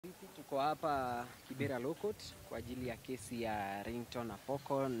Tuko hapa Kibera Lokot kwa ajili ya kesi ya Ringtone na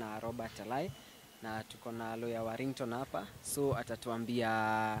Poko na Robert Alai, na tuko na lawyer wa Ringtone hapa, so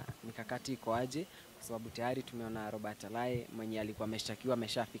atatuambia mikakati iko aje, kwa sababu tayari tumeona Robert Alai mwenye alikuwa ameshtakiwa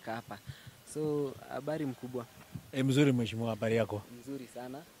ameshafika hapa. So habari mkubwa. Mzuri mheshimiwa, habari yako? Mzuri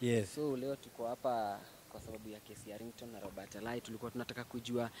sana. Yes. So leo tuko hapa kwa sababu ya kesi ya Ringtone na Robert Alai. Tulikuwa tunataka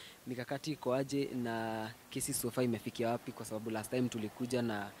kujua mikakati iko aje na kesi sofa imefikia wapi, kwa sababu last time tulikuja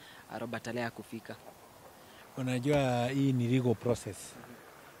na Robert Alai hakufika. Unajua hii ni legal process.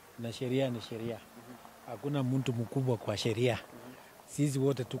 Na sheria ni sheria. Hakuna mtu mkubwa kwa sheria. Sisi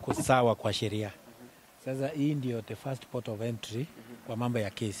wote tuko sawa kwa sheria. Sasa hii ndio the first port of entry kwa mambo ya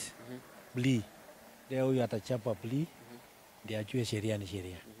kesi. Plea. Leo huyu atachapa plea, ndio ajue sheria ni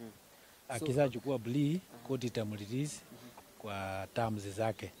sheria. Akisa chukua plea, koti itamrelease kwa terms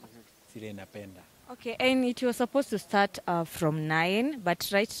zake zile inapenda. Okay, and it was supposed to start from 9, but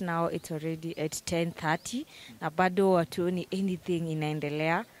right now it's already at 10:30. Na bado hatuoni anything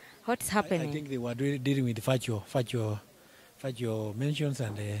inaendelea. What's happening? I think they were dealing with factual mentions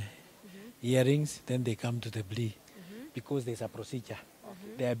and hearings, then they come to the plea because there's a procedure.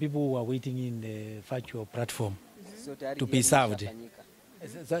 There are people who are waiting in the factual platform to be served.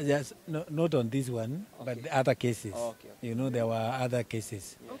 So yes, not on this one, but the other cases. Okay. You know, there were other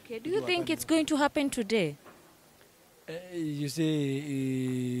cases. Okay, do you think it's going to happen today? You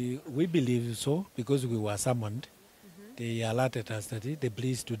see, we believe so because we were summoned. They alerted us that the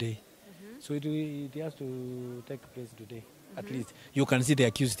plea is today. So it has to take place today. At least you can see the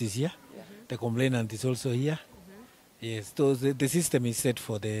accused is here. The complainant is also here. Yes, so the system is set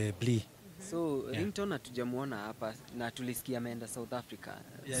for the plea. So Ringtone hatujamuona hapa na tulisikia ameenda South Africa.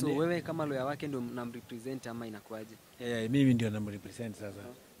 Yeah, so wewe kama lawyer wake ndio mnamrepresent ama inakuaje? Mimi ndio namrepresent sasa.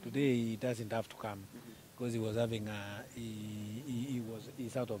 Today he doesn't have to come because he was having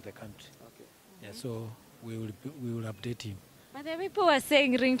he's out of the country. Okay. Yeah, so we will update him. But the people were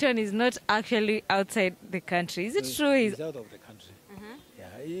saying Ringtone is not actually outside the country. Is it true? He's out of the country.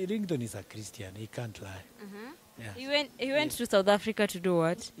 Yeah, Ringtone is a Christian. He can't lie. Yeah. He went to South Africa to do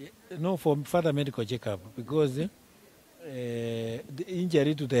what? No, for further medical checkup, because the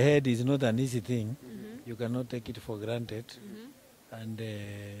injury to the head is not an easy thing. You cannot take it for granted. And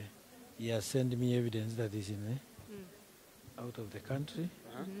he has sent me evidence that he's out of the country.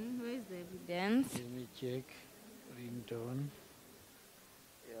 Where is the evidence? Let me check. Ringtone.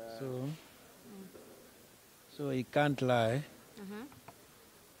 Yeah. So he can't lie.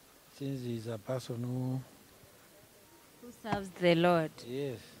 Since he's a person who serves the Lord.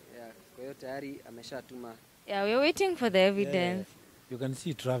 Yes. Yeah, kwa hiyo tayari ameshatuma. Yeah, we're waiting for the evidence. You can see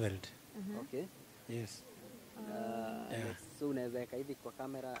he traveled. Okay. Yes. So unaweza weka hivi kwa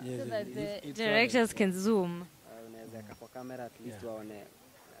kamera. Yes, So that the directors can zoom. Unaweza weka kwa kamera at least waone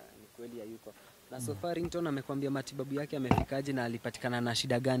ni kweli yuko. Na so far Ringtone amekwambia matibabu yake amefikaje na alipatikana na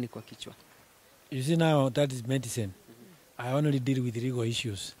shida gani kwa kichwa? You see now that is medicine. I only deal with legal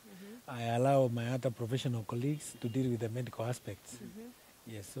issues. I allow my other professional colleagues to deal with the medical aspects.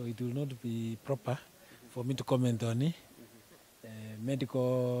 Yes, so it will not be proper for me to comment on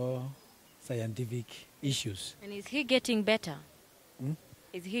medical scientific issues. And is he getting better?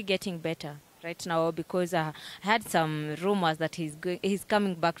 Is he getting better right now? Because I had some rumors that he's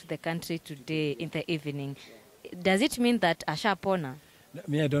coming back to the country today in the evening. Does it mean that ashapona?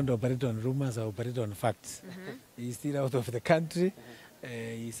 Me, I don't operate on rumors, I operate on facts. He's still out of the country.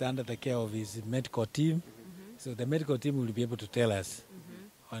 He's under the care of his medical team. So the medical team will be able to tell us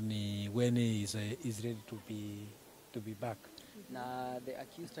on when he is ready to be back. Na the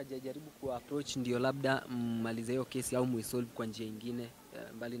accused hajajaribu ku approach ndio labda mmalize hiyo kesi au muisolve kwa njia nyingine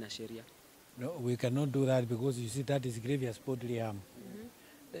mbali na sheria? No, we cannot do that because you see that is grievous bodily harm.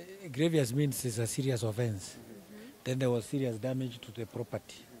 Grievous means it's a serious offense. Then there was serious damage to the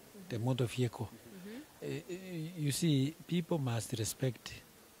property, the motor vehicle. You see, people must respect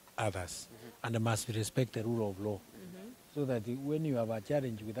others and must respect the rule of law. So that when you have a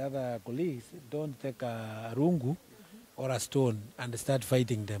challenge with other colleagues, don't take a rungu or a stone and start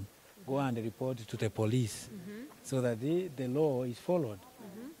fighting them. Go and report it to the police so that the law is followed.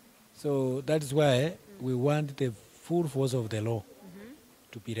 So that is why we want the full force of the law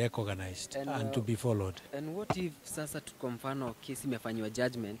to be recognized and to be followed. And what if sasa tuko mfano kesi imefanywa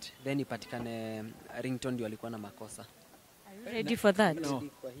judgment then ipatikane Ringtone ndio alikuwa na makosa? Are you ready for that? No.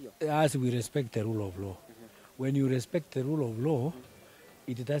 As we respect the rule of law. When you respect the rule of law,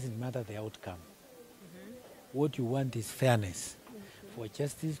 it doesn't matter the outcome. What you want is fairness, for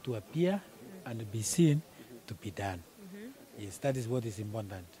justice to appear and be seen to be done. Yes, that is what is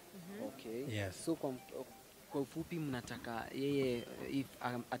important. Okay. Yes. So kwa ufupi mnataka yeye if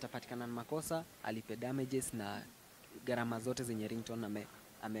atapatikana na makosa alipe damages na gharama zote zenye Ringtone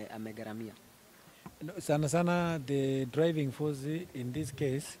amegharamia. No, sana sana the driving force in this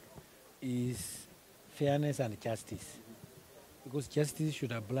case is fairness and justice, because justice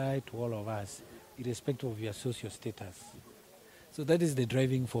should apply to all of us irrespective of your social status. So that is the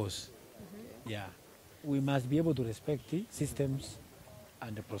driving force. Yeah, we must be able to respect the systems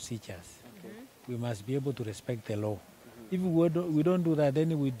and the procedures. We must be able to respect the law. If we don't do that,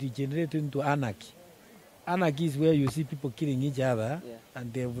 then we degenerate into anarchy. Anarchy is where you see people killing each other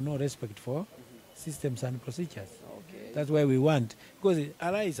and they have no respect for systems and procedures. That's why we want, because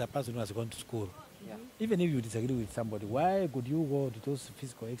Alai is a person who has gone to school. Even if you disagree with somebody, why could you go to those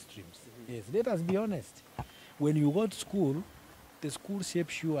physical extremes? Yes, let us be honest. When you go to school, the school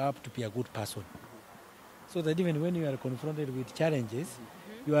shapes you up to be a good person. So that even when you are confronted with challenges,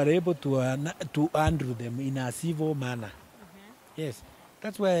 you are able to handle them in a civil manner. Yes,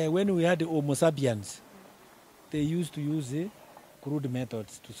 that's why when we had the Homo sapiens, they used to use crude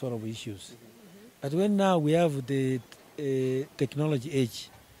methods to solve issues. But when now we have the technology age,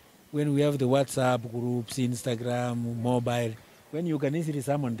 when we have the WhatsApp groups, Instagram, mobile, when you can easily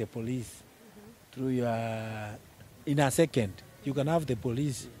summon the police through in a second, you can have the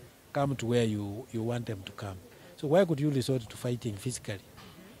police come to where you want them to come. So why could you resort to fighting physically?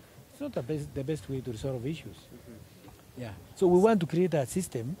 It's not the best way to resolve issues. Yeah. So we want to create a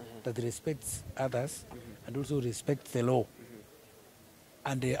system that respects others and also respects the law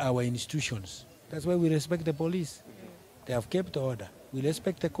and our institutions. That's why we respect the police. They have kept order. We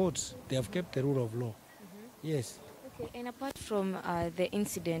respect the courts. They have kept the rule of law. Yes. Okay, and apart from the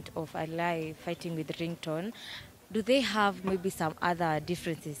incident of Alai fighting with Ringtone, do they have maybe some other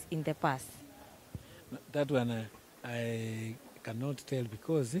differences in the past? That one I cannot tell,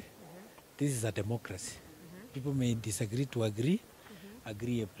 because this is a democracy. People may disagree to agree,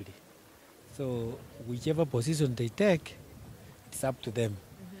 agreeably. So whichever position they take, it's up to them.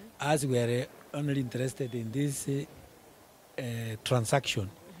 As we are only interested in this transaction,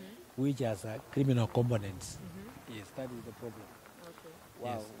 which has criminal components. Yes, that is the problem.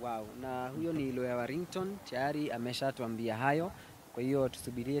 Wow, Yes. wow. Na huyo ni lawyer wa Ringtone, tayari ameshatuambia hayo. Kwa hiyo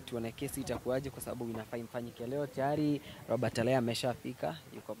tusubirie tuone kesi itakuwaje, kwa sababu inafaa ifanyike leo. Tayari Robert Alai ameshafika,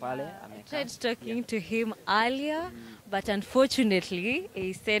 yuko pale amekaa. I tried talking to him earlier, but unfortunately,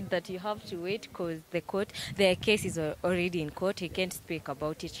 he said that you have to wait because the case is already in court. He can't speak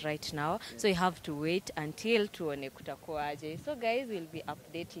about it right now, so you have to wait until tuone kutakuwaje. So guys, we'll be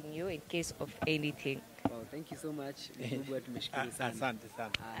updating you in case of anything. Wow, thank you so much. Mungu tumeshukuru sana. Asante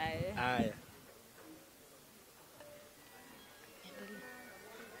sana. Aye. Haya.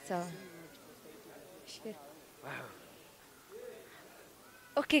 So,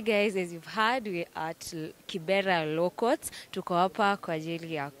 okay guys, as you've heard, we are at Kibera Law Courts. Tuko hapa kwa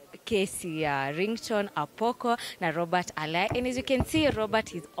ajili ya kesi ya Ringtone, Apoko na Robert Alai. And as you can see,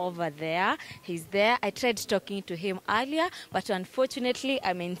 Robert is over there. He's there. I tried talking to him earlier, but unfortunately,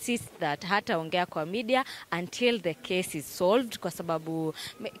 I insist that hataongea kwa media until the case is solved, kwa sababu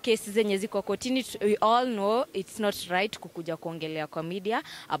kesi zenye ziko kotini, we all know it's not right kukuja kuongelea kwa media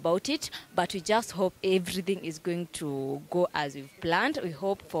about it, but we just hope everything is going to go as we've planned. We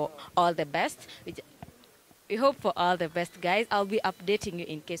hope for all the best. We hope for all the best, guys. I'll be updating you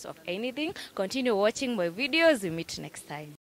in case of anything. Continue watching my videos. We meet next time.